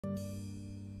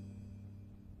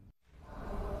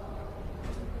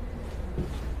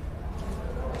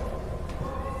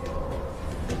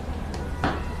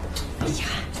哎呀，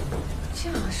这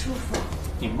样舒服。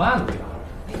你慢点。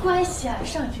没关系啊，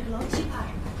上去楼梯怕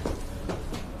什么？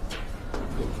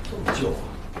这么旧啊？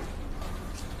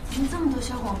怎么这么多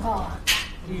小广告啊？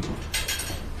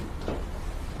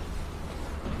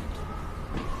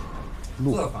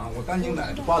这房我赶紧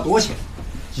买，花多少钱？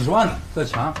几十万呢？这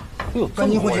墙，哎呦，赶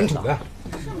紧混凝土的。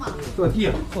是吗？这地，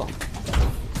呵，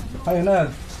还有那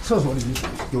厕所里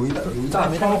有一大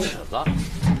窗户。尺子。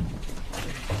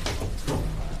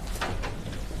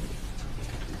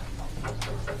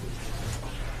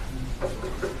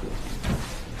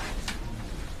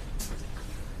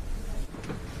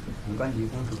很干净，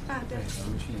公主。啊，对。咱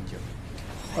们去年结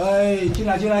婚。哎，进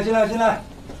来，进来，进来，进来。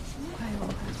快有。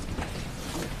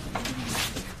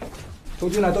都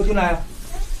进来，都进来。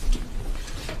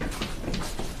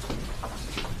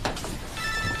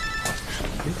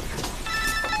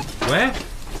喂，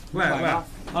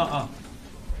啊！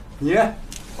你，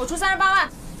我出38万。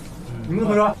你们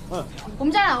多少？我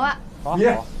们家2万。你，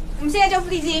我们现在交付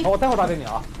定金。好，我待会儿打给你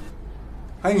啊。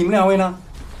还有你们2位呢？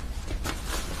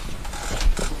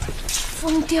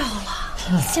疯掉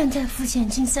了！现在付现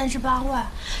金38万，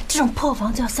这种破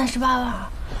房子要38万，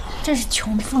真是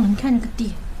穷疯了。你看那个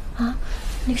地，啊，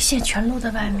那个线全露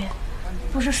在外面，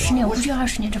不是10年，我估计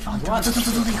20年这房子。走，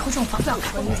以后这种房不要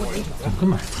开。跟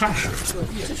买菜似的，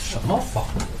这什么房？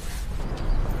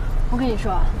我跟你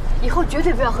说，以后绝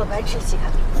对不要和白痴一起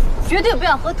看房，绝对不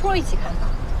要和秃一起看房，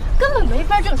根本没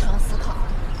法正常思考。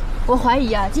我怀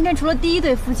疑啊，今天除了第一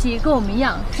对夫妻跟我们一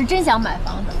样是真想买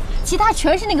房的，其他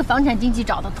全是那个房产经纪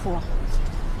找的托。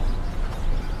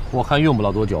我看用不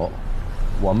了多久，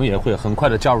我们也会很快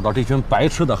的加入到这群白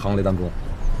痴的行列当中。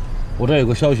我这有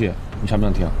个消息，你想不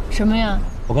想听？什么呀？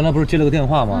我刚才不是接了个电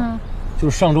话吗？就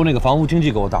是上周那个房屋经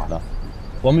纪给我打的。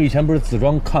我们以前不是紫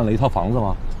庄看了一套房子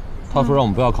吗？他说让我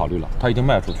们不要考虑了，他已经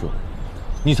卖出去了。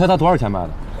你猜他多少钱卖的？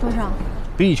多少？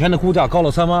比以前的估价高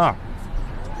了3万2。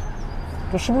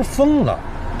这是不是疯了？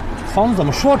房子怎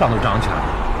么说涨就涨起来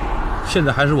了？现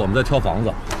在还是我们在挑房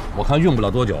子，我看用不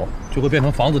了多久就会变成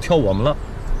房子挑我们了。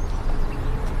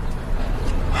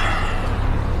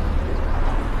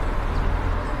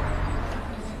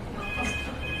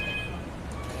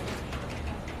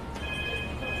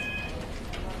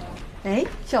哎，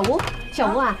小吴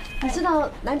啊，你知道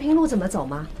南平路怎么走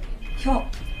吗？哟，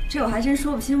这我还真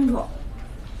说不清楚。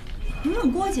您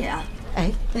问郭姐啊？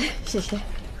哎，谢谢。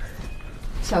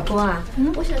小郭啊，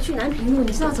我想去南平路，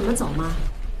你知道怎么走吗？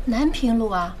南平路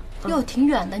啊，哟，挺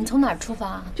远的。你从哪儿出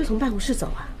发？就从办公室走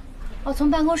啊。哦，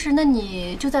从办公室，那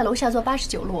你就在楼下坐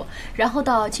89路，然后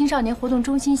到青少年活动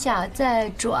中心下，再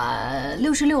转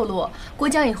66路，过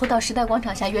江以后到时代广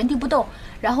场下原地不动，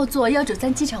然后坐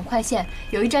193机场快线，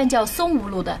有一站叫松吴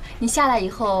路的，你下来以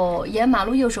后沿马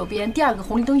路右手边第2个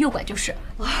红绿灯右拐就是。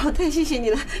哦，太谢谢你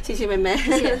了，谢谢妹妹。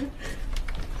谢谢。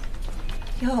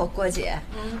哟，郭姐，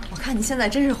我看你现在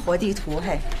真是活地图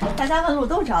嘿，大家问路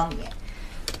都找你。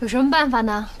有什么办法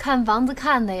呢？看房子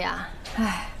看的呀，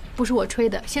唉。不是我吹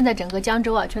的，现在整个江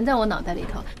州啊，全在我脑袋里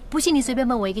头。不信你随便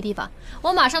问我一个地方，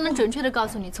我马上能准确的告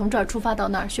诉你，从这儿出发到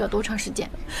那儿需要多长时间。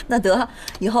那得，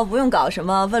以后不用搞什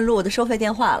么问路的收费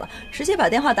电话了，直接把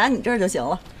电话打你这儿就行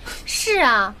了。是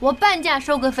啊，我半价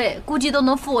收个费，估计都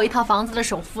能付我一套房子的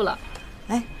首付了。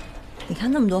哎，你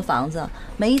看那么多房子，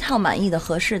没一套满意的、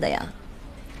合适的呀？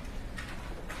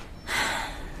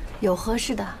有合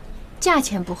适的，价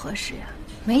钱不合适呀，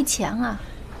没钱啊。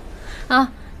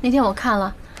啊，那天我看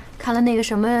了那个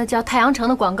什么叫太阳城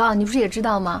的广告，你不是也知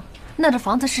道吗？那这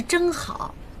房子是真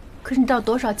好，可是你知道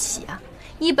多少起啊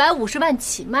？150万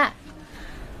起卖，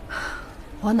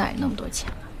我哪有那么多钱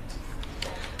啊？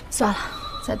算了，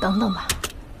再等等吧。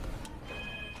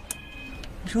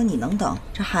你说你能等，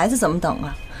这孩子怎么等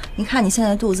啊？你看你现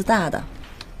在肚子大的，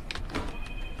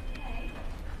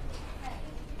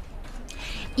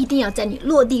一定要在你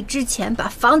落地之前把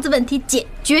房子问题解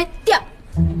决掉。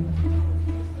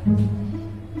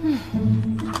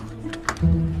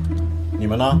你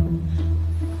们呢？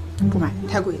不买，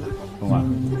太贵了。不买。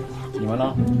你们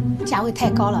呢？价位太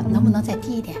高了，能不能再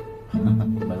低一点？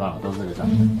没办法，都是这个价。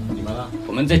你们呢？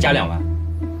我们再加2万。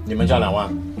你们加2万。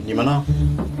你们呢？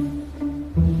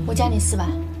我加你4万，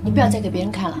你不要再给别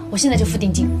人看了，我现在就付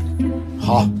定金。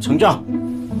好，成交。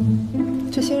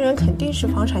这些人肯定是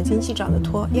房产经纪找的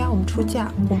托，压我们出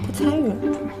价，我们不参与。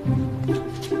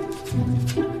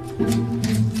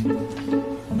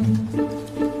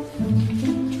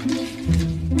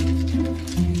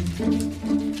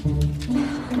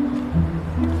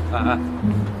哎，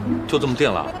就这么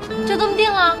定了？就这么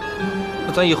定了？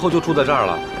那咱以后就住在这儿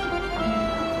了？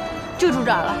就住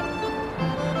这儿了。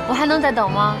我还能再等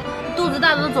吗？肚子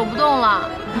大的都走不动了，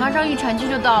马上预产期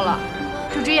就到了，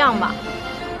就这样吧。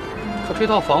可这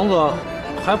套房子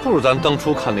还不如咱当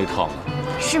初看那套呢。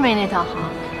是没那套好，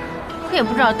可也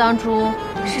不知道当初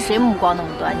是谁目光那么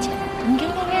短浅。你看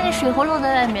那水喉漏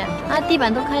在外面啊，地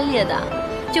板都开裂的，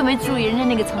就没注意人家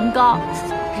那个层高，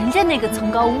人家那个层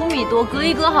高5米多，隔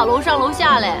一隔好楼上楼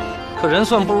下嘞。可人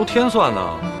算不如天算呢。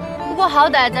不过好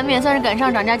歹咱们也算是赶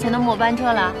上涨价前的末班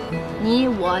车了。你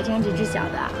我加上这只小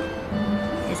的，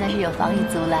也算是有房一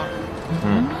族了。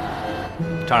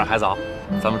这样还早，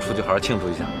咱们出去好好庆祝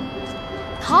一下。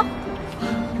好。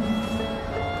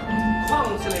框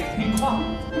起来铁框，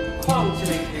框起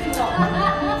来铁框，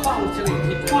框起来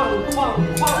铁框，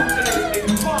框起来铁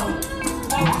框，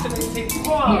框起来铁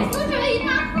框。也送出了一大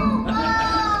红包。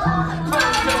框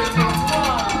起来铁框。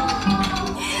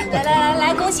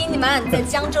来，恭喜你们在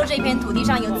江州这片土地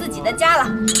上有自己的家了。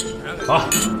好。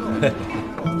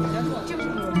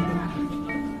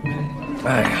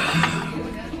哎呀，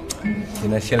现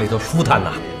在心里头舒坦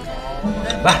呐。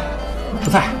来，吃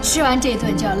菜。吃完这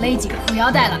顿就要勒紧裤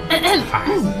腰带了。孩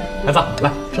子，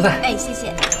来吃菜。哎，谢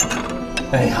谢。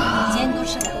哎呀，今天多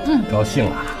吃点。高兴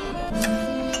啊。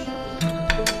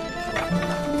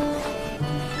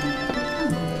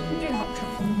这个好吃。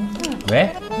喂。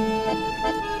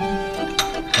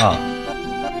啊？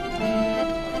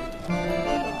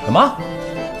什么？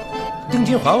定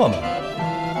金还我们？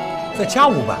再加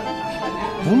500，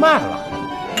不卖了。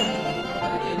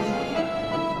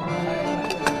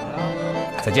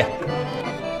再见。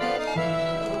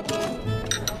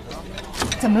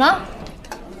怎么了？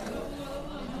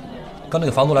刚那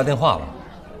个房东来电话了，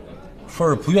说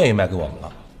是不愿意卖给我们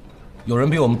了，有人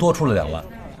比我们多出了2万，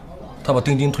他把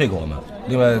定金退给我们，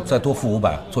另外再多付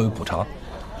500作为补偿。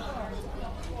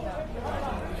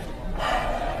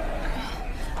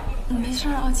没事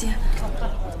啊，姐。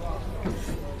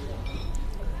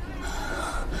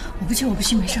我不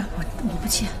气，没事，我不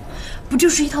气。不就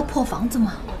是一套破房子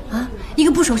吗？啊，一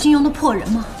个不守信用的破人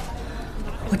吗？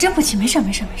我真不气，没事。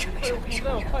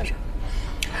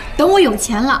等我有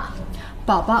钱了，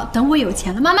宝宝，等我有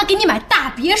钱了，妈妈给你买大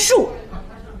别墅。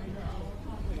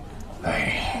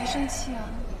别生气啊！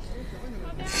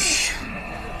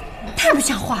太不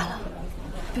像话了！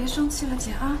别生气了，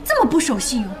姐啊！这么不守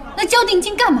信用，那交定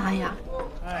金干嘛呀？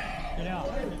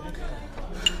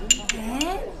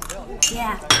哎，姐，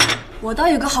我倒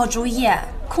有个好主意，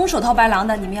空手套白狼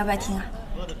的，你们要不要听啊？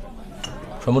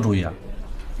什么主意啊？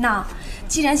那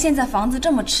既然现在房子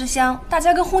这么吃香，大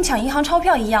家跟哄抢银行钞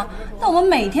票一样，那我们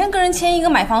每天跟人签一个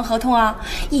买房合同啊，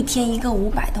一天一个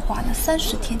500的话，那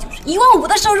30天就是15000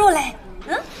的收入嘞。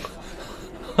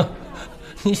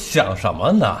你想什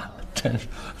么呢？真是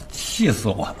气死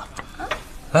我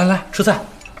了！来吃菜。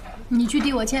你去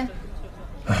替我签，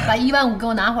把15000给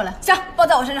我拿回来。行，包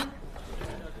在我身上。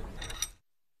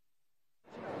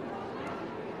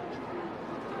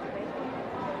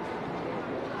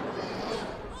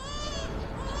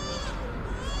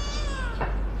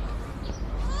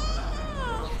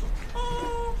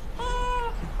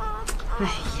哎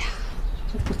呀，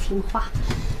这不听话，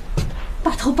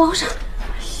把头包上。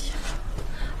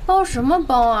包什么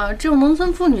包啊？只有农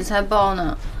村妇女才包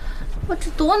呢。我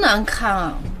这多难看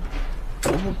啊！我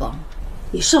不包。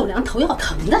你受凉头要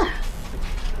疼的。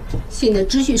现在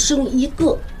只许生一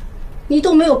个，你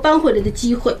都没有搬回来的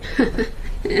机会。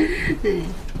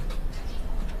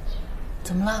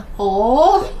怎么了？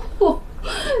哦，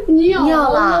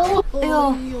尿了！哎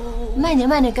呦，慢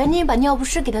点，赶紧把尿不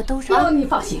湿给他兜上。哦，你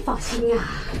放心啊。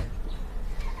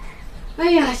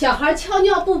哎呀，小孩敲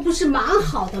尿布不是蛮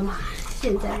好的嘛。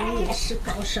现在你也是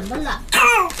搞什么了？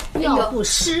尿不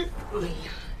湿，哎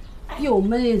呀，又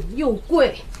闷又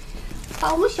贵，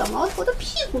把我们小毛头的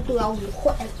屁股都要捂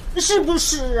坏了，是不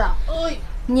是啊？哎，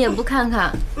你也不看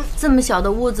看，这么小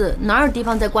的屋子，哪有地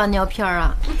方再挂尿片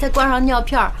啊？再挂上尿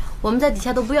片，我们在底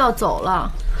下都不要走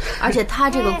了。而且它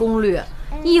这个功率，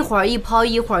一会儿一泡，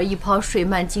一会儿一泡，水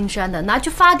漫金山的，拿去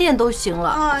发电都行了。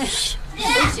哎，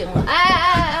都行了。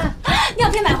哎，尿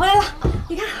片买回来了，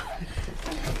你看。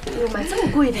哟，买这么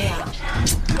贵的呀？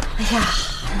哎呀，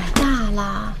买大了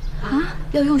啊！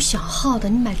要用小号的，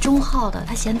你买中号的，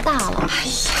他嫌大了。哎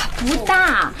呀，不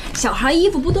大，小孩衣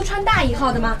服不都穿大1号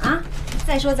的吗？啊！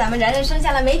再说咱们然然生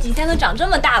下来没几天都长这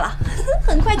么大了，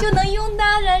很快就能用的。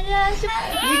然然，一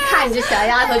看你这小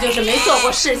丫头就是没做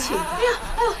过事情。哎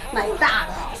呦，买大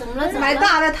的，怎么了？买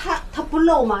大的它不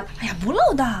漏吗？哎呀，不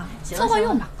漏的，凑合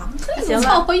用吧。行了，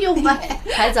凑合用吧。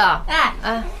孩子，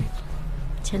哎。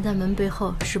钱在门背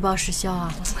后，实报实销啊！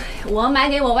我买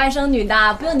给我外甥女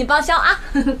的，不用你报销啊！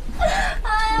哎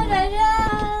呀，然然，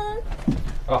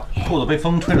裤子被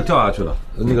风吹着掉下去了，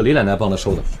那个李奶奶帮他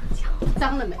收的。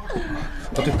脏了没有？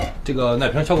对，这个奶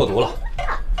瓶消过毒了。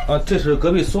啊，这是隔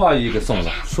壁苏阿姨给送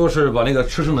的，说是把那个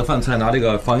吃剩的饭菜拿这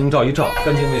个防蝇罩一罩，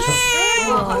干净卫生。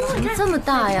哇，怎么这么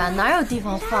大呀？哪有地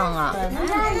方放啊？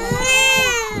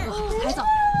海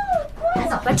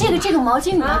藻，把这个毛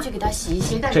巾你要去给它洗一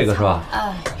洗。这个是吧？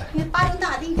哎，你巴人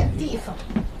大的一点地方，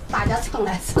大家蹭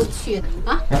来蹭去的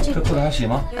啊。这裤子还洗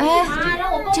吗？哎，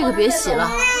这个别洗了，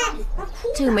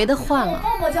这个没得换了。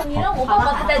你让我抱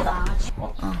抱他再走。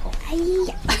哎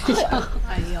呀，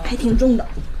还挺重的。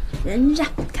人家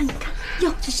看看，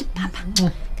哟，这是爸爸，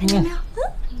看见没有？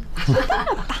爸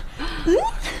爸，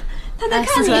他在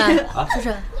看你。素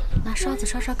纯，拿刷子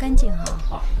刷干净啊。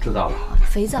啊，知道了。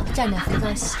肥皂，蘸点肥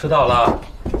皂洗。知道了。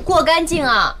过干净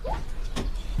啊。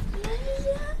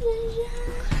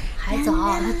海藻，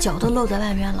他脚都露在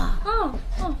外面了。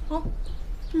好。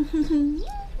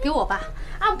给我吧。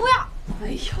啊，不要。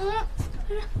哎呦。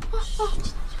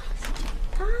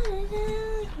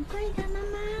很乖的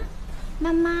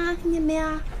妈妈，看见没有？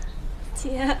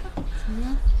姐，怎么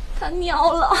了？他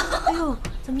尿了。哎呦，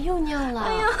怎么又尿了？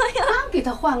哎呀，刚给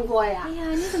他换过呀。哎呀，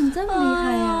你怎么这么厉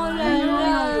害呀？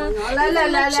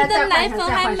来，吃的奶粉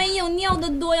还没有尿的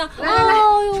多呀。哎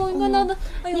呦，你看他的，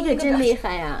你可真厉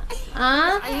害呀！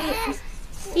啊，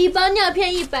一包尿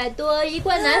片100多，一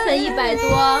罐奶粉100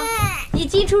多，你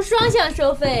进出双向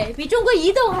收费，比中国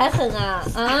移动还狠啊！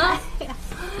啊！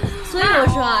所以我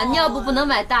说啊，尿布不能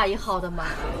买大1号的嘛。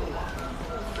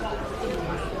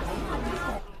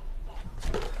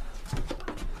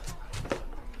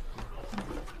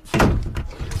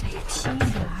轻一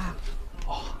点啊！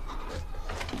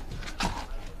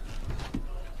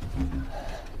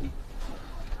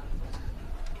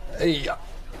哎呀，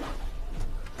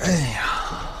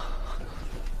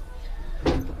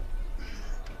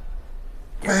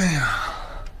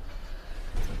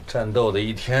战斗的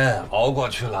一天熬过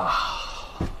去了，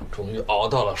终于熬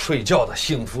到了睡觉的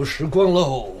幸福时光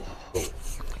喽。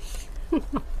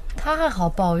他还好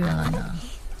抱怨了呢，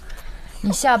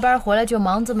你下班回来就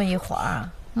忙这么一会儿，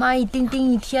妈一盯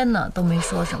一天呢，都没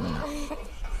说什么呢。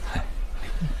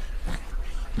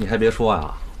你还别说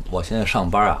啊，我现在上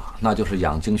班啊，那就是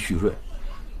养精蓄锐，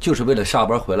就是为了下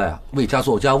班回来啊为家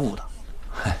做家务的。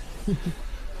嗨，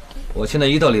我现在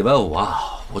一到礼拜5啊，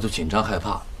我就紧张害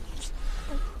怕。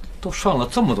都上了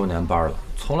这么多年班了，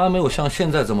从来没有像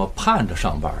现在这么盼着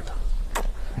上班的。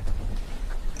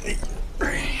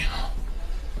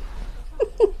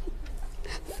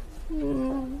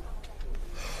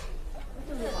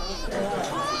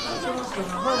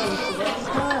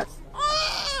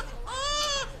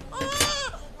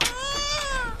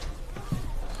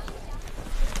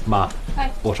妈，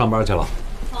我上班去了。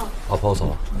老婆走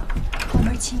了。关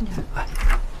门轻点。哎。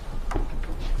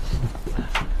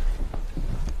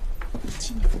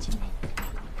轻点。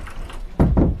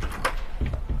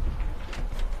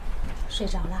睡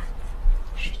着了。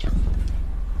睡着。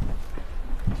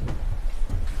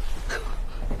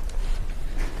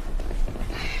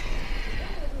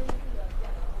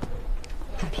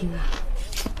阿平啊，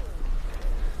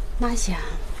妈想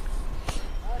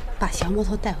把小木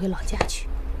头带回老家去。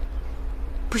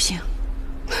不行，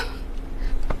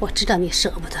我知道你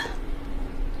舍不得，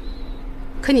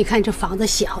可你看这房子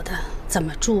小的怎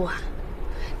么住啊？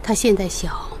他现在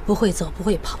小，不会走不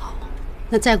会跑，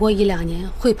那再过1、2年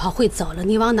会跑会走了，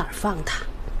你往哪儿放他？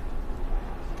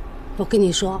我跟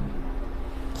你说，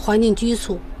环境拘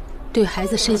束对孩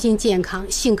子身心健康、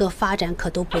性格发展可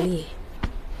都不利。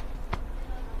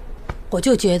我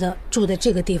就觉得住在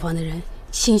这个地方的人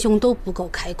心胸都不够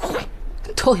开阔，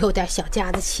都有点小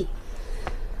家子气。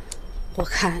我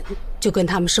看就跟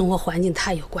他们生活环境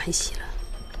太有关系了，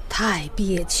太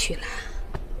憋屈了。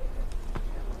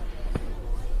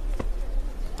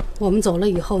我们走了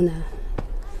以后呢，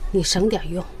你省点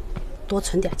用，多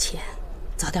存点钱，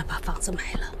早点把房子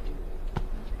买了。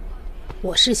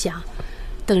我是想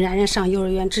等然然上幼儿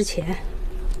园之前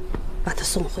把他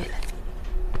送回来，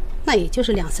那也就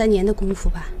是2、3年的功夫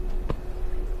吧。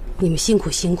你们辛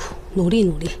苦，努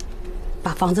力，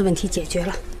把房子问题解决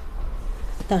了。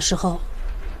到时候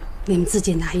你们自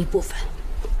己拿一部分，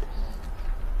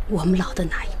我们老的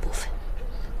拿一部分，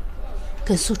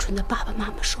跟素纯的爸爸妈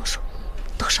妈说说，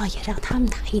多少也让他们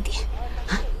拿一点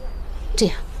啊。这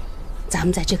样咱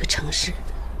们在这个城市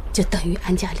就等于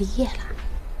安家立业了。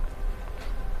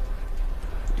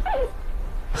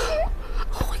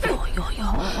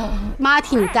妈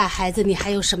替你带孩子，你还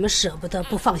有什么舍不得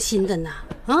不放心的呢？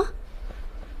啊？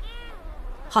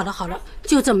好了，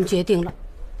就这么决定了。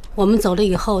我们走了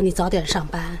以后，你早点上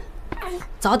班，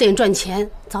早点赚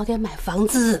钱，早点买房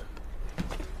子。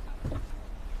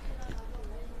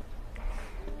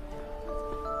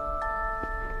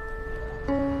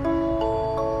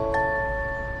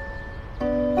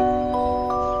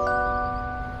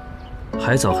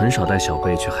海藻很少带小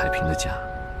贝去海平的家，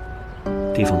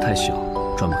地方太小，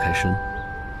转不开身。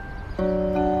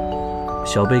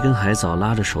小贝跟海藻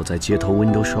拉着手在街头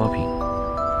window shopping，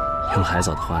 用海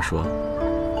藻的话说，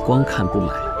光看不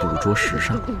买，捕捉时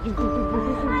尚。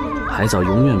海藻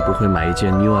永远不会买一件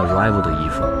new arrival 的衣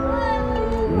服，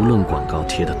无论广告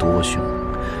贴得多凶，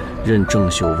任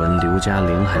郑秀文、刘嘉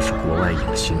玲还是国外影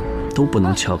星，都不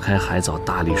能撬开海藻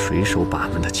大力水手把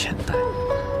玩的钱袋。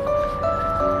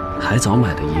海藻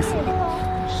买的衣服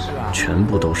全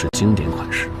部都是经典款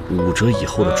式，5折以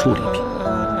后的处理品。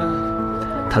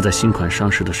他在新款上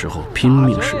市的时候拼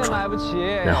命试穿，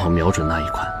然后瞄准那一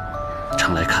款，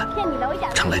常来看，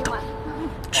常来等，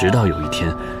直到有一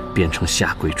天变成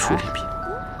下柜处理品。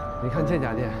你看这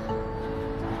家店，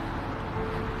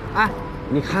哎，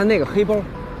你看那个黑包，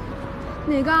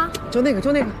哪个？就那个，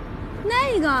就那个。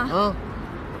那个啊，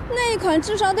那一款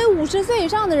至少得50岁以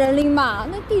上的人拎吧？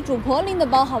那地主婆拎的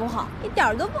包好不好？一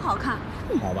点都不好看。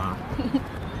好吧。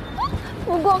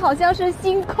不过好像是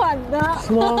新款的。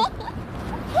是吗？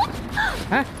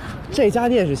哎，这家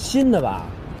店是新的吧？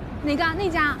哪个？那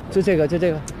家？就这个，就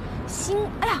这个。新，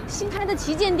哎呀，新开的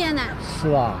旗舰店呢。是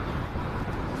吧？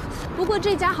不过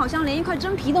这家好像连一块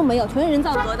真皮都没有，全是人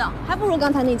造革的，还不如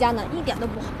刚才那家呢，一点都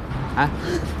不好。哎，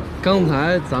刚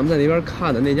才咱们在那边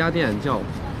看的那家店叫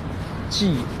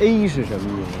GA 是什么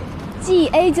意思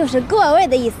 ？GA 就是各位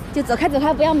的意思，就走开走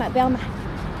开，不要买不要买。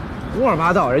胡说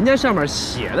八道，人家上面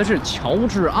写的是乔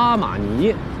治阿玛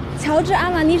尼。乔治阿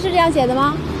玛尼是这样写的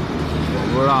吗？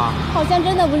我不知道。好像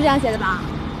真的不是这样写的吧？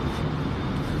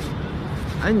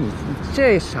哎，你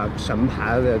这什么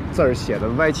牌子的字儿写的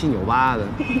歪七扭八的？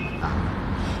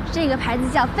这个牌子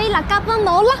叫飞了嘎嘣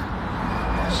毛了。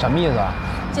什么意思啊？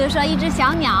就是说一只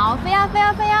小鸟飞呀飞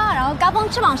呀飞呀，然后嘎嘣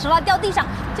翅膀折了掉地上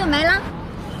就没了。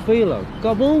飞了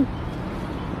嘎嘣，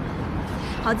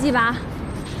好记吧？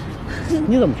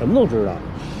你怎么什么都知道？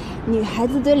女孩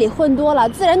子嘴里混多了，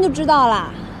自然就知道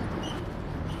了。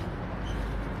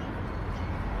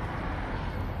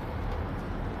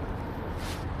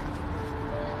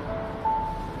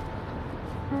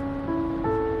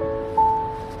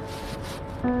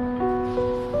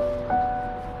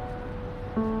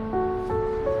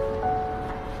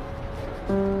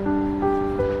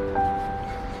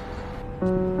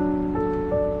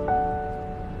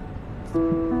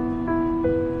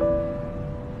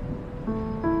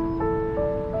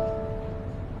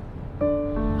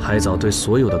海藻对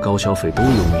所有的高消费都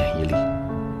有免疫力，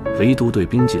唯独对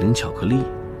冰激凌巧克力，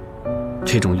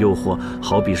这种诱惑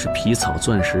好比是皮草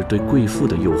钻石对贵妇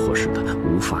的诱惑似的，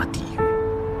无法抵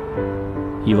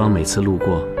御。以往每次路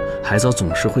过，海藻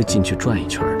总是会进去转一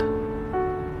圈的。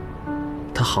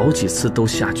他好几次都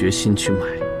下决心去买，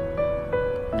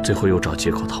最后又找借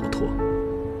口逃脱。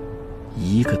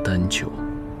一个单球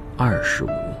25，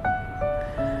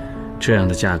这样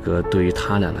的价格对于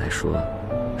他俩来说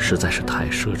实在是太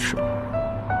奢侈了。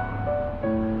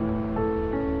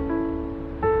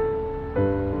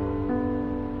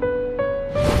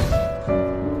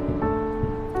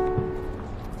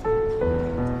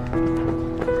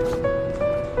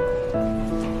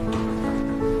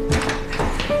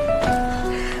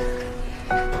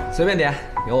随便点，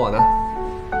有我呢。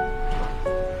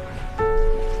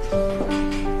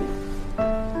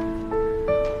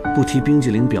不提冰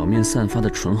激凌表面散发的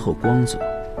醇厚光泽，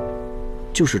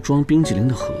就是装冰激凌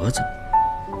的盒子，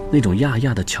那种亚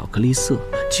亚的巧克力色、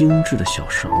精致的小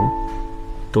勺，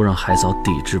都让海藻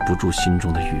抵制不住心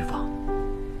中的欲望。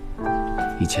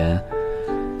以前，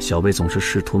小贝总是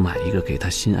试图买一个给他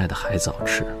心爱的海藻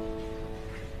吃，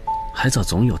海藻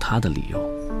总有他的理由，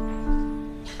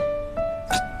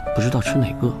不知道吃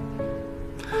哪个。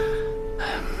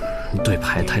对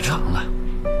牌太长了，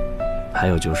还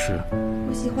有就是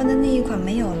我喜欢的那一款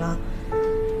没有了。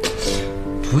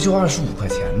不就25块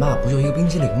钱嘛，不就一个冰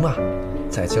淇淋嘛，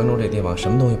在江州这地方什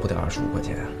么东西不得25块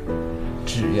钱啊？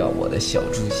只要我的小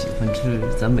猪喜欢吃，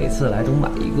咱每次来都买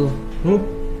一个。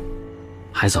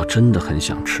海藻真的很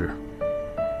想吃，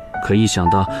可一想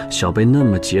到小贝那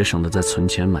么节省的在存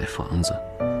钱买房子，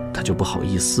他就不好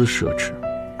意思奢侈。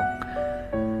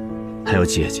还有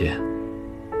姐姐，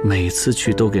每次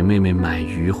去都给妹妹买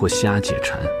鱼或虾解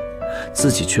馋，自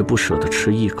己却不舍得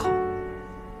吃一口。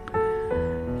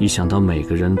一想到每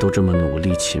个人都这么努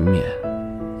力勤勉，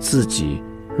自己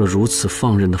若如此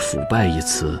放任的腐败一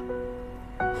次，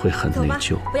会很内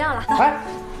疚。不要了，哎，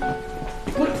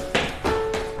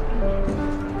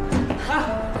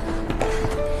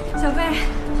小贝，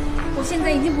我现在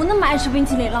已经不那么爱吃冰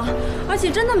淇淋了，而且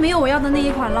真的没有我要的那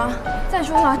一款了。再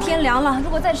说了，天凉了，如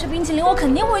果再吃冰淇淋，我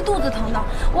肯定会肚子疼的。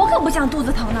我可不想肚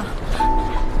子疼呢。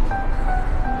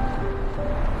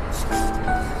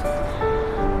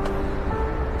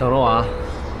等着我啊。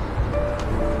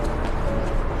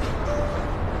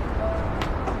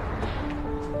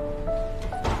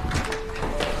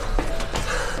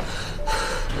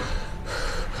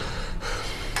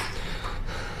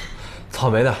草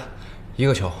莓的，1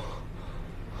个球。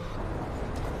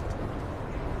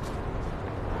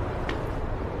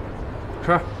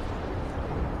吃。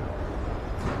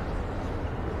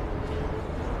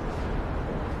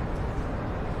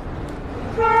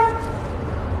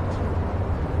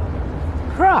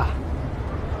吃啊！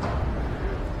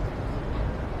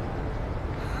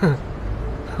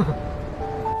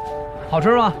好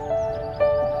吃吗？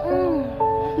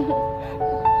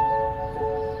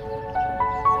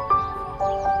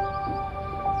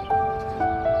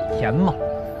甜吗？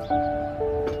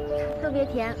特别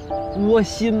甜。窝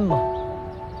心吗？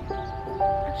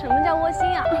什么叫窝心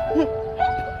啊？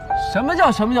什么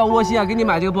叫窝心啊？给你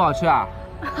买这个不好吃啊？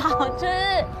好吃。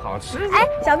好吃。哎，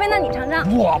小飞，那你尝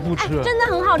尝。我不吃。哎，真的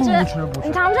很好吃。不吃。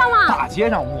你尝尝嘛。大街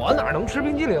上我哪能吃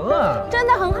冰激凌啊？真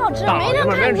的很好吃，没人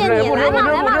看见你。来嘛，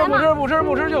来嘛，来嘛。不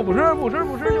吃就不吃。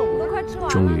快吃完了。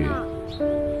终于，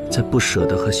在不舍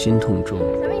得和心痛中，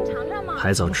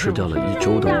海藻吃掉了1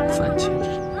周的午饭钱。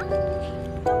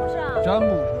真不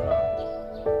吃。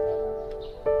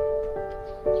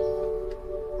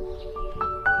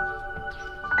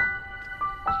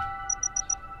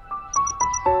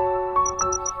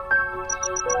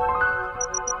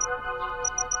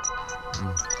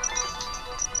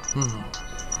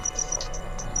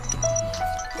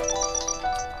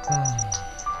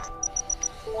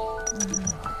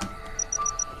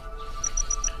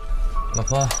老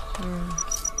婆，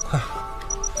快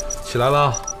起来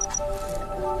了。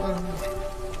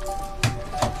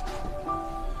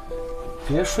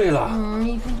别睡了。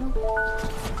1分钟。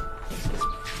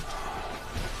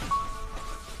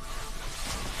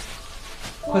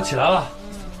快起来了。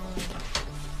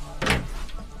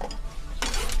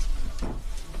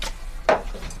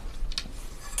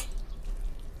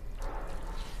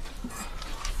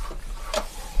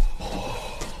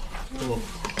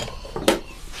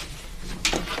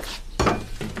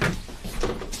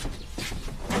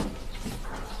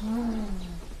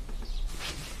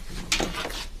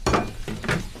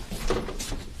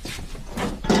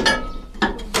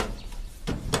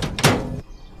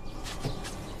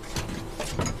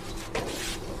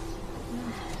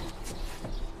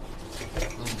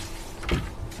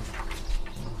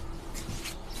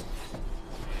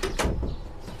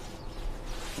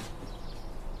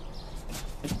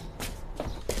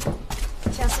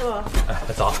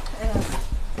哎，早。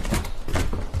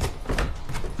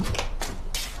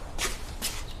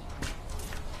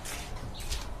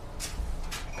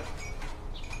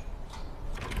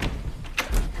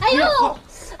哎呦，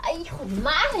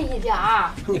慢一点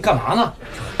儿。你干嘛呢？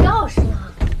钥匙呢？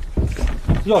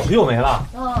钥匙又没了。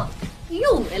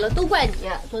又没了，都怪你。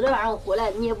昨天晚上我回来，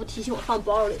你也不提醒我放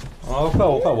包里。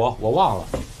怪我，我忘了。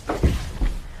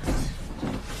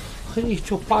嘿，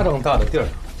就巴掌大的地儿，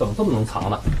怎么这么能藏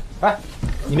呢？哎，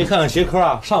你没看看鞋壳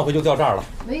啊？上回就掉这儿了。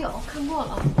没有，看过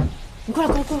了。你过来。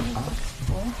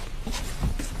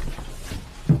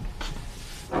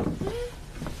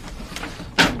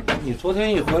你昨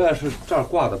天一回来是这儿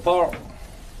挂的包，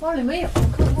包里没有，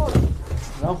看过了。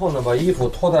然后呢，把衣服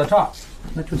脱在这儿，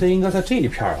那就应该在这一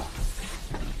片了。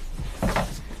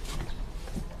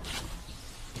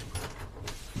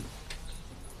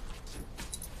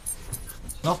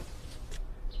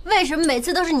为什么每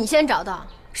次都是你先找到？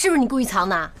是不是你故意藏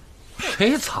的？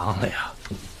谁藏的呀？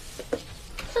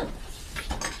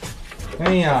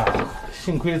哎呀，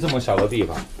幸亏这么小个地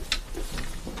方，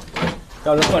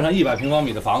要是换上100平方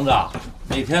米的房子啊，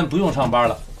每天不用上班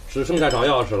了，只剩下找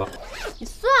钥匙了。你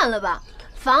算了吧，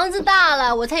房子大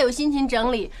了，我才有心情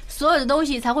整理，所有的东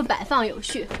西才会摆放有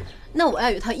序。那我要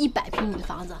有套100平米的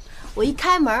房子，我一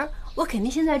开门，我肯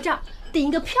定先在这儿订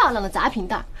一个漂亮的杂品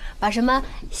袋，把什么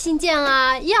信件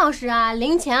啊、钥匙啊、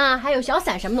零钱啊，还有小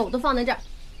伞什么的，我都放在这儿。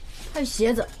还有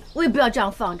鞋子，我也不要这样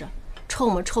放着，臭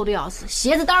嘛臭的要死。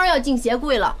鞋子当然要进鞋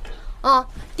柜了。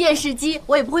电视机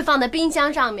我也不会放在冰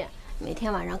箱上面，每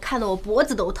天晚上看得我脖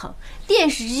子都疼。电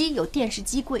视机有电视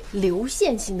机柜，流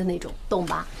线型的那种，懂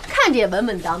吧？看着也稳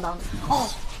稳当当的。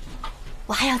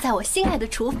我还要在我心爱的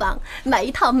厨房买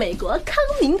一套美国康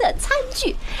明的餐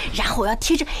具，然后我要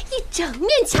贴着一整面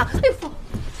墙。哎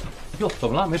呦，怎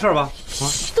么了？没事吧？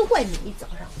嘘，都怪你一早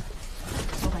上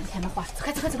说半天的话。走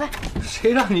开！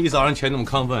谁让你一早上起来那么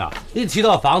亢奋啊？一提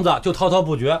到房子就滔滔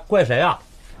不绝，怪谁啊？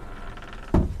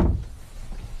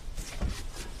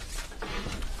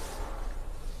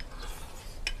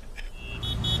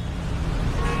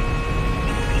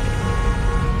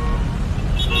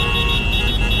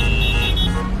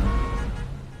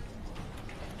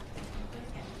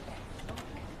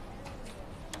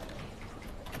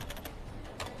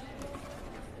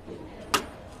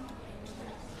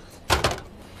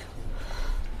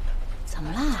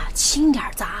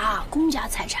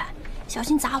小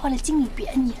心砸坏了经理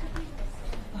扁你。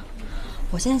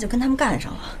我现在就跟他们干上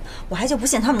了，我还就不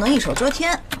信他们能一手遮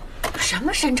天。什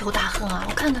么深仇大恨啊？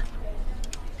我看看。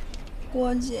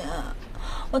郭姐，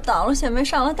我倒了血霉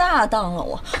上了大当了。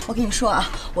我跟你说啊，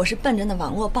我是奔着那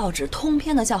网络报纸通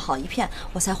篇的叫好一片，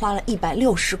我才花了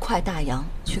160块大洋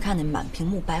去看那满屏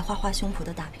幕白花花胸脯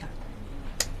的大片。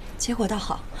结果倒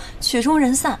好，曲终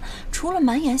人散，除了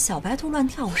满眼小白兔乱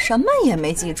跳，我什么也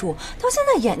没记住，到现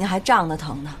在眼睛还胀得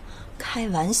疼呢。开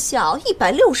玩笑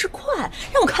，160块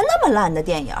让我看那么烂的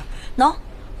电影？喏，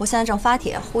我现在正发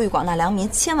帖呼吁广大良民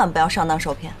千万不要上当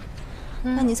受骗。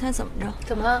那你猜怎么着？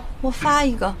怎么了？我发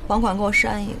一个，网管给我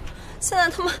删一个，现在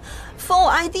他们封我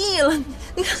ID 了。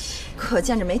你看，可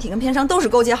见这媒体跟片商都是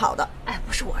勾结好的。哎，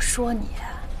不是我说你，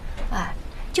哎，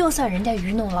就算人家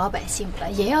愚弄老百姓了，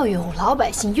也要有老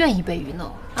百姓愿意被愚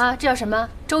弄啊！这叫什么？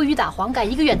周瑜打黄盖，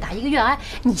一个愿打一个愿挨。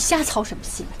你瞎操什么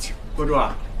心去？郭柱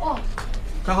啊，哦，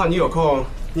刚好你有空，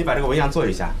你把这个文案做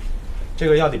一下。这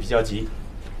个要得比较急，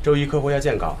周一客户要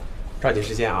见稿，抓紧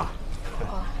时间啊。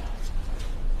哦。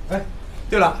哎，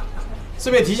对了，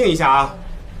顺便提醒一下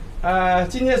啊，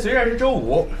今天虽然是周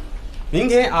五，明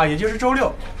天啊也就是周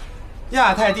六，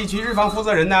亚太地区日方负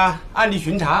责人呢暗地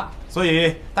巡查，所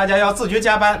以大家要自觉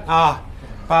加班啊，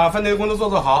把分内的工作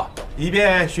做好，以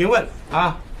便询问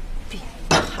啊。变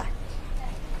态！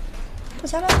不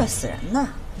加班快死人呢！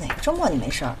哪个周末你没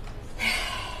事儿？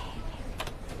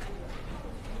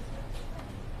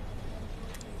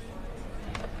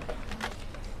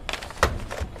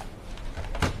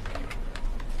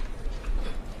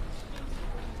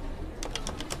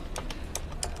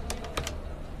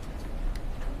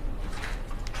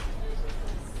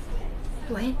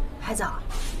喂，海藻，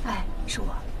哎，是我。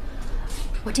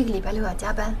我这个礼拜6要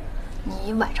加班，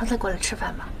你晚上再过来吃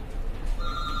饭吧。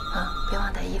别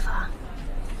忘带衣服啊。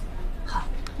好，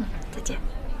再见。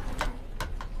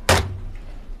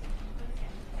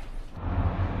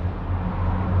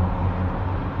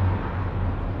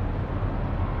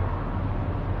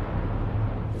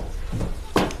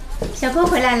小郭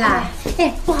回来啦！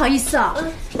哎，不好意思哦，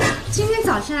今天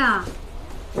早上啊，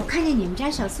我看见你们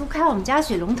家小苏开我们家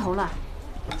水龙头了。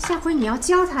下回你要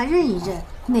教他认一认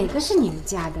哪个是你们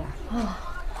家的。哦，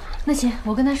那行，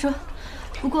我跟他说。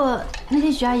不过那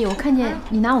天徐阿姨，我看见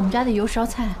你拿我们家的油烧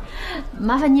菜，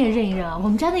麻烦你也认一认啊。我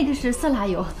们家那个是色拉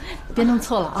油，别弄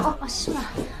错了啊。哦，是吗？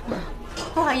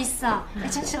不好意思啊，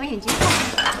真是我眼睛痛。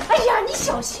哎呀，你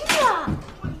小心啊！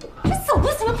这走路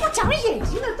怎么不长眼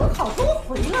睛呢？都好多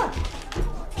回了，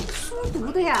书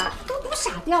读的呀，都读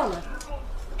傻掉了。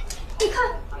你看，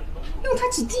用它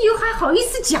几滴油还好意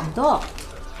思讲的？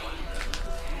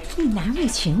你难为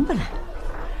情不啦？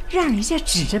让人家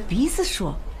指着鼻子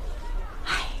说，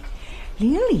哎，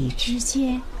邻里之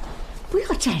间不要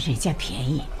占人家便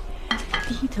宜，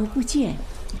低头不见，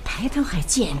抬头还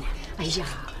见呢。哎呀，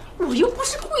我又不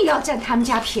是故意要占他们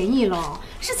家便宜了，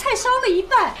是菜烧了一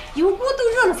半，油锅都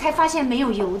热了才发现没有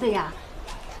油的呀。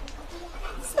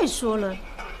再说了，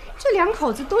这两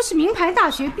口子都是名牌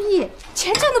大学毕业，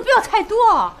钱挣的不要太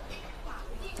多，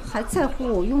还在乎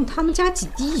我用他们家几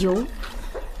滴油。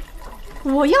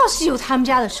我要是有他们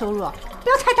家的收入，不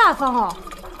要太大方哦。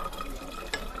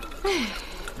哎，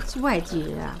这外地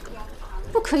人啊，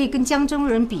不可以跟江州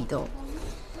人比的哦。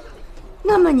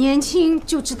那么年轻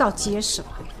就知道节省，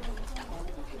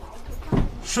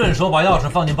顺手把钥匙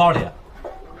放进包里。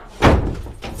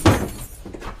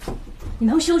你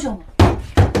能羞羞吗？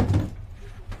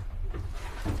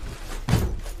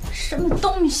什么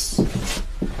东西？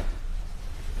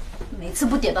每次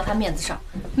不点到他面子上，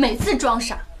每次装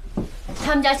傻。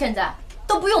他们家现在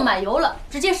都不用买油了，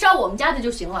直接烧我们家的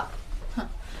就行了。哼，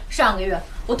上个月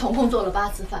我统共做了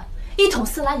8次饭，1桶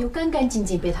色拉油干干净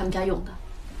净被他们家用的，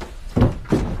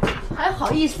还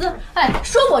好意思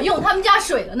说我用他们家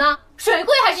水了呢？水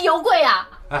贵还是油贵呀？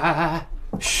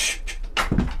嘘！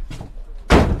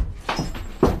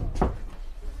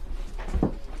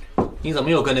你怎么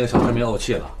又跟那个小村民怄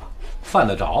气了？犯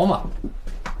得着吗？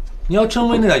你要真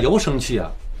为那点油生气啊，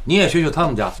你也学学他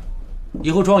们家。以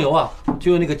后装油啊，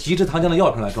就用那个极致糖浆的药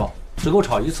瓶来装，只够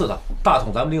炒1次的，大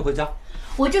桶咱们拎回家。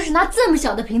我就是拿这么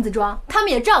小的瓶子装，他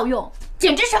们也照用，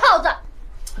简直是耗子。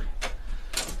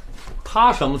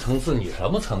他什么层次，你什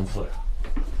么层次呀？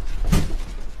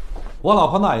我老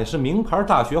婆那也是名牌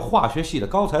大学化学系的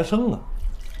高材生啊，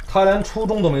她连初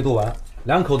中都没读完，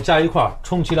两口子加一块，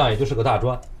充其量也就是个大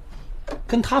专，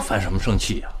跟她犯什么生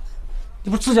气呀？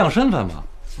你不是自降身份吗？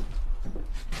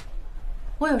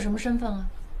我有什么身份啊？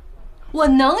我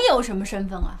能有什么身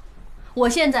份啊？我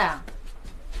现在啊，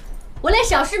我连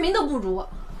小市民都不如。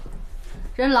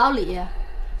人老李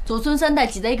祖孙3代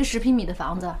挤在一个10平米的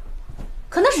房子，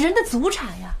可那是人的祖产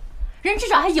呀，人至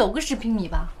少还有个10平米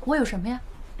吧？我有什么呀？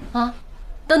啊，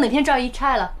等哪天赵一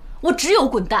拆了，我只有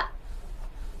滚蛋。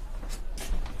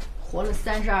活了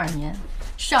32年，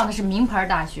上的是名牌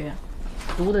大学，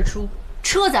读的书，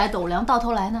车载斗量，到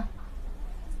头来呢，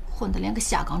混得连个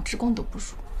下岗职工都不如。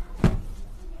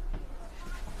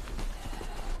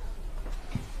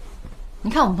你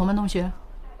看我们同班同学，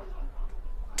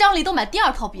张丽都买第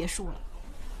2套别墅了，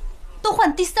都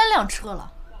换第3辆车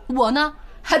了，我呢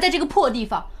还在这个破地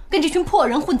方跟这群破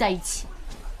人混在一起。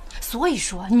所以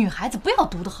说，女孩子不要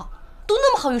读得好，读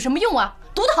那么好有什么用啊？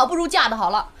读得好不如嫁得好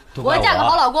了。我要嫁个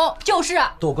好老公，就是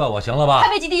啊。都怪我行了吧？还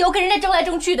没几滴油跟人家争来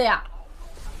争去的呀。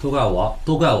都怪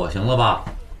我行了吧？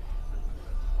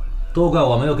都怪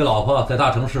我没有给老婆在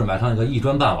大城市买上一个一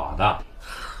砖半瓦的。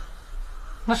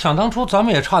那想当初咱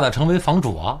们也差点成为房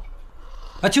主啊！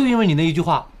就因为你那一句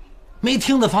话，没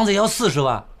听的房子也要40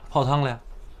万，泡汤了呀！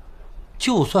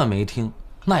就算没听，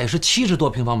那也是70多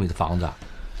平方米的房子，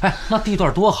那地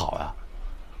段多好呀！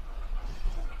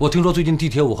我听说最近地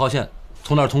铁5号线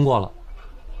从那儿通过了，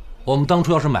我们当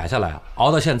初要是买下来，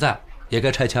熬到现在也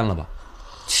该拆迁了吧？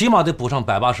起码得补上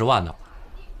180万呢。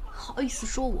好意思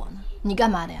说我呢？你干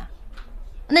嘛的呀？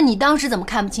那你当时怎么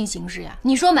看不清形势呀？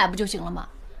你说买不就行了吗？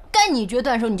该你决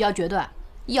断的时候你就要决断，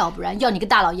要不然要你个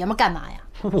大老爷们干嘛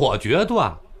呀？我决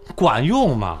断，管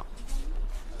用吗？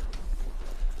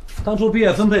当初毕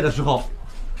业分配的时候，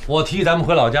我提议咱们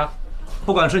回老家，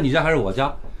不管是你家还是我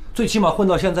家，最起码混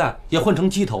到现在也混成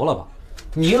鸡头了吧？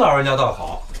你老人家倒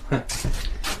好，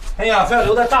哎呀，非要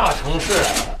留在大城市。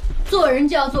做人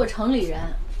就要做城里人，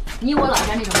你我老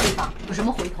家那种地方有什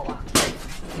么回头啊？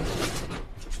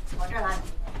往这儿来，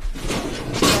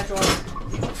再说了。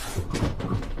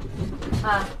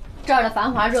这儿的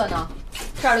繁华热闹，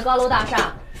这儿的高楼大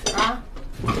厦，这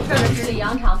儿的十里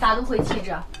洋场、大都会气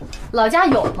质，老家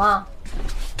有吗？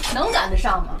能赶得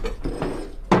上吗？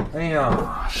哎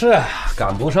呀，是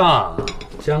赶不上。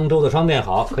江州的商店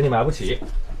好，可你买不起；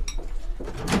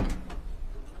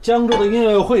江州的音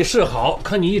乐会是好，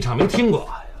可你一场没听过。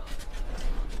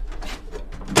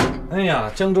哎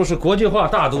呀，江州是国际化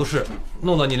大都市，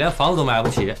弄得你连房子都买不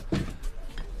起。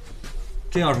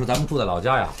这要是咱们住在老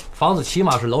家呀，房子起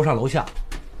码是楼上楼下。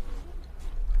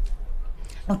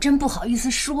我真不好意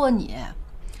思说你，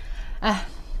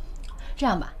这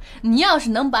样吧，你要是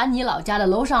能把你老家的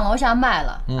楼上楼下卖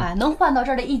了，能换到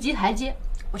这儿的1级台阶，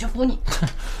我就服你。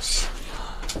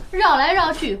绕来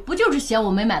绕去，不就是嫌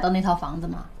我没买到那套房子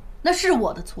吗？那是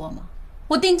我的错吗？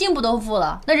我定金不都付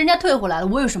了，那人家退回来了，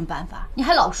我有什么办法？你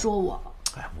还老说我。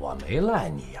我没赖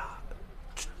你呀，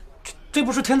这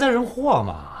不是天灾人祸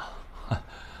吗？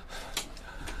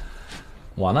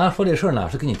我呢说这事儿呢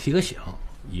是给你提个醒，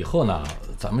以后呢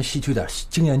咱们吸取点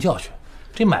经验教训。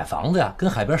这买房子呀跟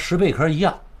海边拾贝壳一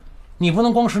样，你不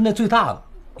能光拾那最大的，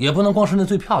也不能光拾那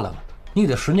最漂亮的，你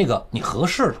得拾那个你合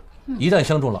适的。一旦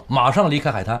相中了，马上离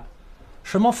开海滩。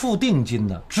什么付定金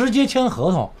的，直接签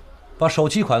合同，把首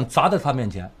期款砸在他面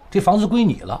前，这房子归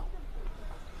你了。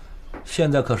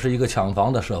现在可是一个抢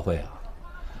房的社会啊！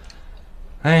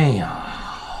哎呀，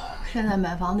现在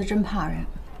买房子真怕人。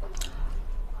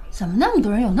怎么那么多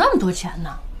人有那么多钱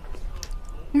呢？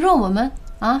你说我们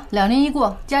2年一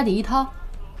过，家底一掏，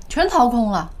全掏空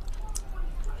了。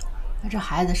这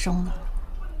孩子生的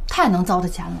太能糟蹋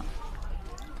钱了。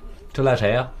这赖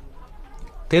谁呀？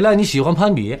得赖你喜欢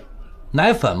攀比，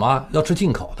奶粉嘛要吃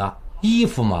进口的，衣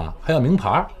服嘛还要名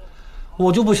牌。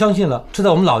我就不相信了，这在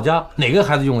我们老家哪个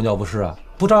孩子用过尿不湿啊？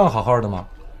不照样好好的吗？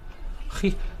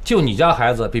嘿，就你家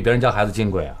孩子比别人家孩子金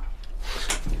贵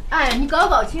啊！你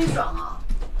搞清爽啊！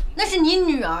那是你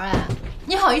女儿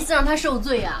你好意思让她受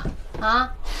罪呀？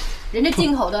人家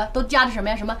进口的都加的什么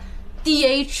呀？什么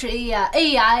DHA 呀、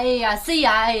ARA 呀、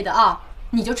CRA 的啊，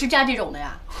你就吃加这种的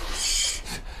呀？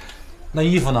那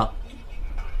衣服呢？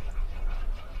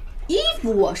衣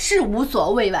服我是无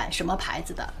所谓买什么牌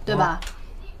子的，对吧？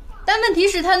但问题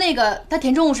是它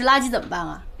填充物是垃圾怎么办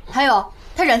啊？还有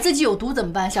它染色剂有毒怎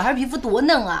么办？小孩皮肤多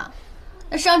嫩啊！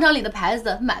那商场里的牌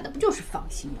子买的不就是放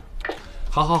心吗？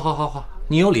好，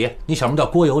你有理，你小名叫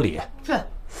郭有理。是。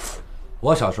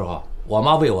我小时候，我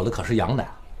妈喂我的可是羊奶，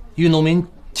因为农民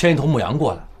牵一头牧羊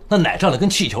过来，那奶胀得跟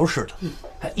气球似的，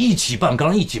还一起半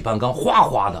缸，哗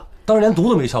哗的，当时连毒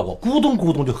都没效果，咕咚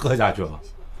咕咚就喝下去了。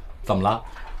怎么了？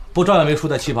不照样没输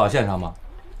在起跑线上吗？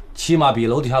起码比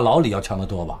楼底下老李要强得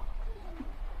多吧？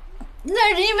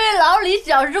那是因为老李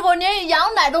小时候连羊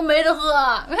奶都没得喝，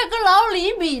还跟老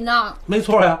李比呢。没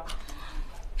错呀。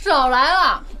少来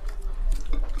了。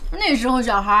那时候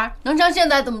小孩能像现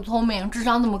在这么聪明，智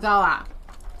商这么高啊？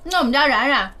那我们家然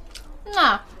然，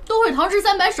那都会唐诗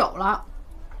300首了。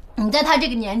你在他这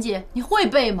个年纪，你会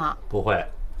背吗？不会。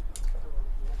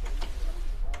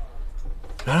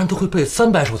然然都会背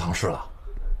300首唐诗了。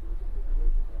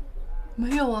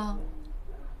没有啊，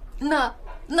那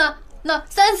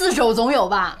3、4首总有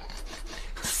吧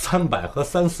？300和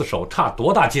3、4首差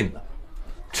多大劲呢？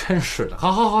真是的，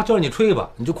好，就让你吹吧，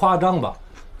你就夸张吧。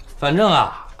反正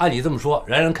啊，按你这么说，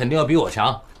然然肯定要比我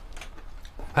强。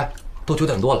哎，都9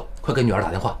点多了，快给女儿打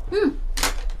电话。嗯。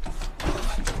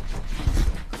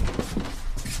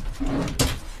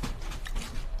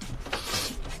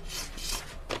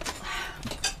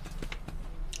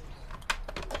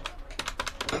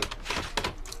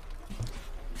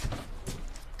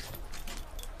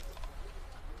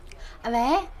喂，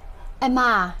哎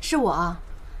妈，是我，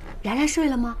然然睡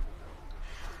了吗？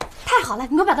太好了，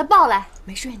你给我把她抱来，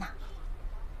没睡呢。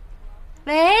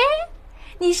喂，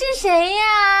你是谁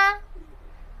呀？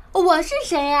我是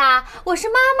谁呀？我是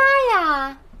妈妈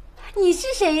呀。你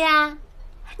是谁呀？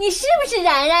你是不是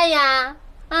然然呀？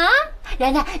啊，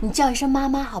然然，你叫一声妈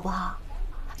妈好不好？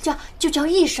就叫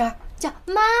一声，叫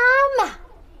妈妈。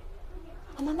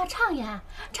妈妈唱呀，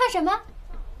唱什么？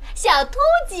小兔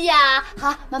子呀，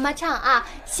好，妈妈唱啊。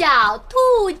小兔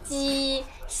子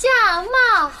相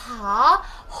貌好，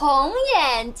红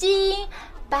眼睛，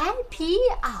白皮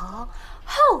袄，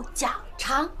后脚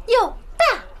长又大，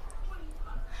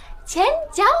前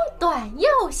脚短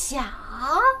又小，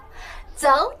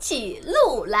走起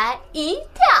路来一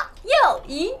跳又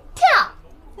一跳。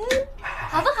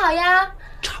好不好呀？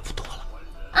差不多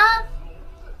了。啊，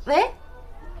喂，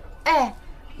哎，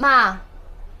妈，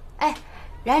哎。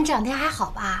然然这2天还好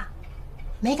吧？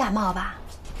没感冒吧？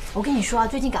我跟你说啊，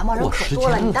最近感冒人可多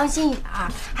了，你当心一点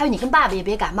儿。还有你跟爸爸也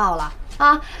别感冒了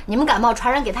啊！你们感冒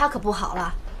传染给他可不好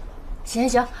了。行，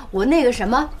我那个什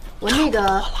么，我那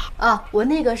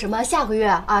个什么，下个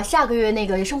月那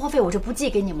个生活费我就不寄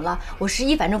给你们了。我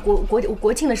11反正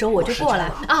国庆的时候我就过来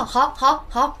啊。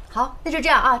好，那就这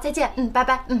样啊，再见，拜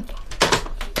拜，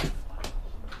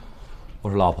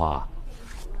我说老婆。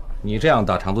你这样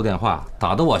打长途电话，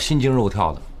打得我心惊肉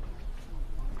跳的。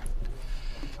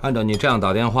按照你这样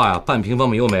打电话呀，半平方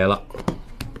米又没了。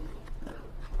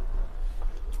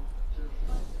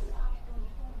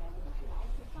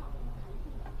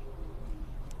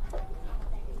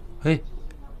嘿，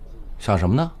想什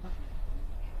么呢？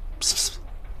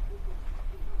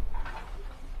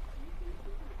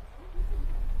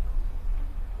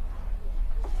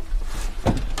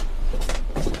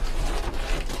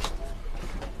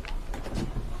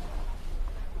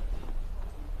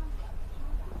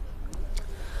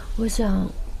我想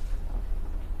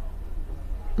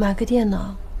买个电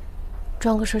脑，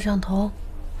装个摄像头，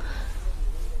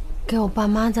给我爸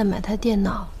妈再买台电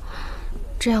脑，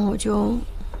这样我就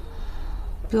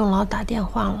不用老打电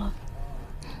话了。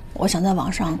我想在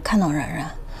网上看到然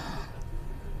然，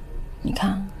你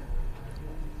看，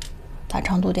打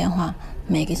长途电话，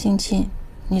每个星期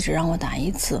你只让我打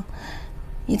1次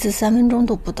，1次3分钟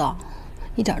都不到，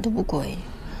一点都不过瘾。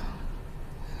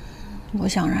我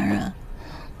想然然。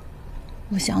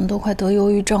我想都快得忧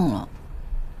郁症了。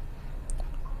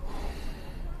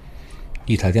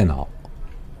一台电脑，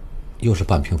又是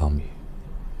半平方米。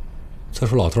再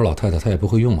说老头老太太他也不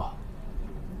会用啊，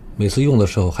每次用的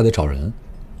时候还得找人，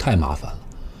太麻烦了。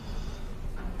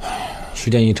时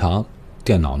间一长，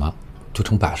电脑呢就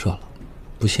成摆设了，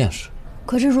不现实。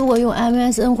可是如果用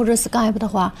MSN 或者 Skype 的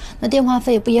话，那电话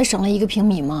费不也省了1个平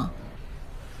米吗？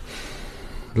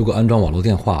如果安装网络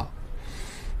电话，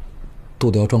都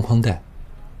得要装宽带。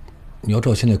你要知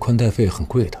道，现在宽带费很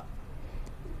贵的。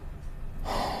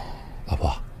老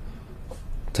婆，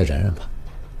再忍忍吧，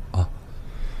啊！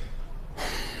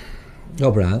要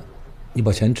不然，你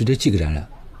把钱直接寄给然然，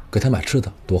给他买吃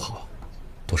的，多好，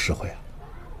多实惠啊！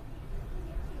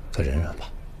再忍忍吧，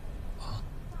啊！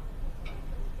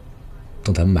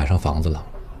等咱们买上房子了，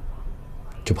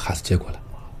就把孩子接过来，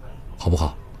好不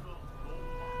好？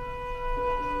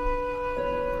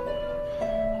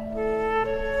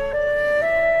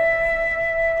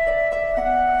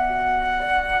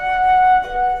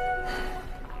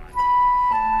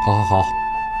好，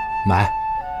买，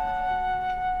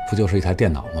不就是一台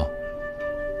电脑吗？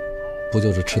不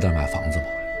就是吃点买房子吗？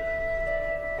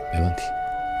没问题。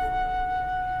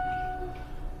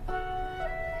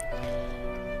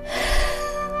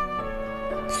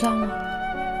算了，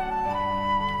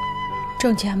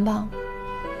挣钱吧，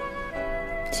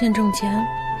先挣钱，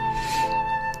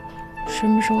什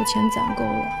么时候钱攒够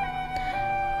了，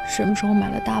什么时候买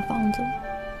了大房子，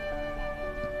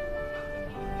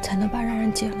才能把然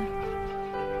然接来。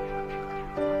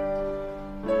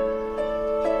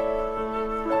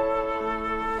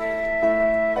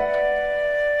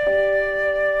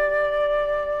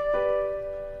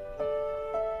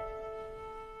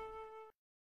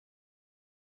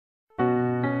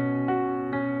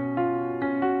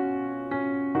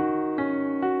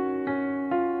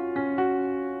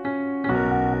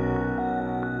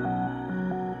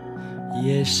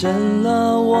夜深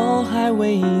了，我还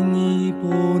为你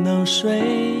不能睡。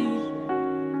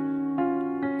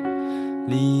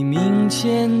黎明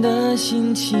前的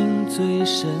心情最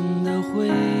深的灰，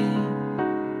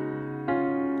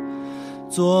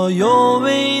左右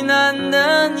为难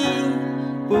的你，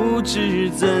不知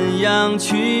怎样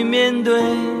去面对。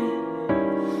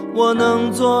我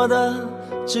能做的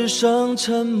只剩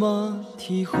沉默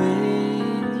体会。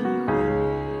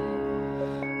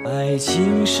爱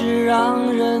情是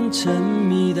让人沉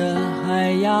迷的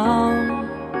海洋，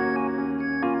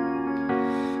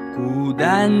孤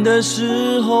单的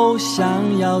时候想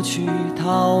要去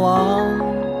逃亡，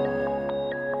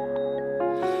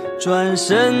转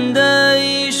身的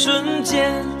一瞬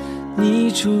间，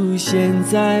你出现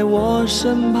在我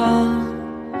身旁，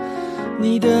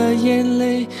你的眼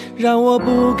泪让我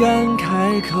不敢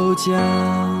开口讲。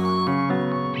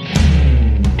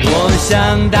我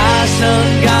想大声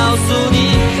告诉你，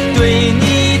对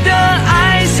你的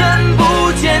爱深不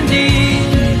见底，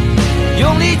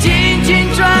用力紧紧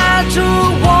抓住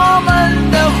我们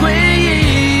的回忆，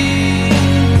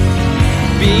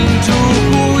屏住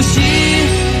呼吸，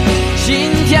心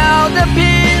跳的频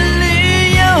率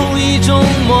有一种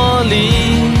魔力，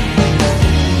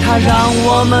它让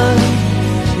我们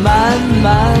慢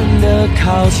慢地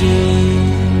靠近。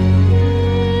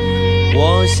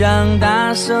我想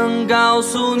大声告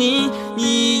诉你，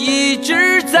你一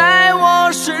直在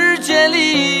我世界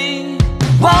里。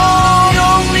用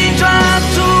力抓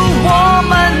住我们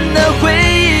的回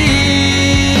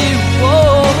忆，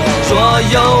说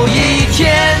有一天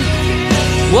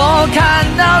我看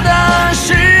到的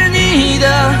是你的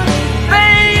背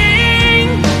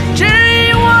影，只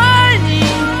因为你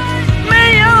没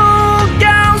有告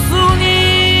诉你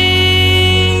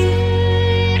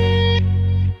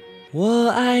我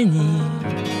爱你，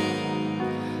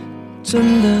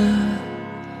真的